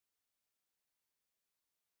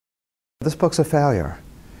This book's a failure.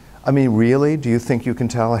 I mean, really, do you think you can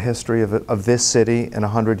tell a history of this city in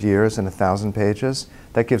 100 years in 1,000 pages?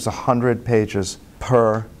 That gives 100 pages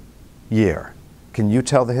per year. Can you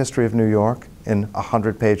tell the history of New York in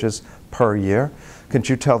 100 pages per year? Can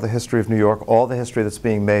you tell the history of New York, all the history that's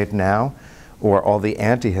being made now, or all the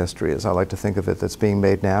anti-history, as I like to think of it, that's being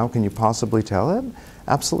made now? Can you possibly tell it?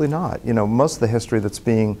 Absolutely not. You know, most of the history that's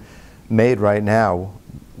being made right now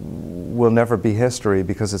will never be history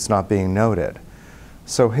because it's not being noted.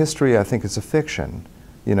 So history, I think, is a fiction.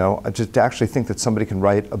 You know, I just actually think that somebody can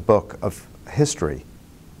write a book of history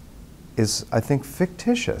is, I think,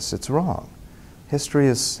 fictitious. It's wrong. History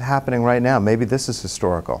is happening right now. Maybe this is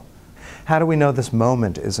historical. How do we know this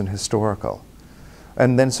moment isn't historical?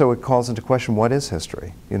 And then so it calls into question, what is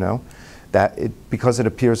history? You know, because it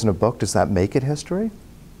appears in a book, does that make it history?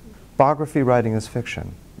 Biography writing is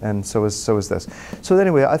fiction, and so is this. So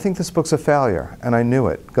anyway, I think this book's a failure, and I knew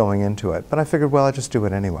it going into it. But I figured, well, I'd just do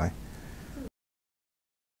it anyway.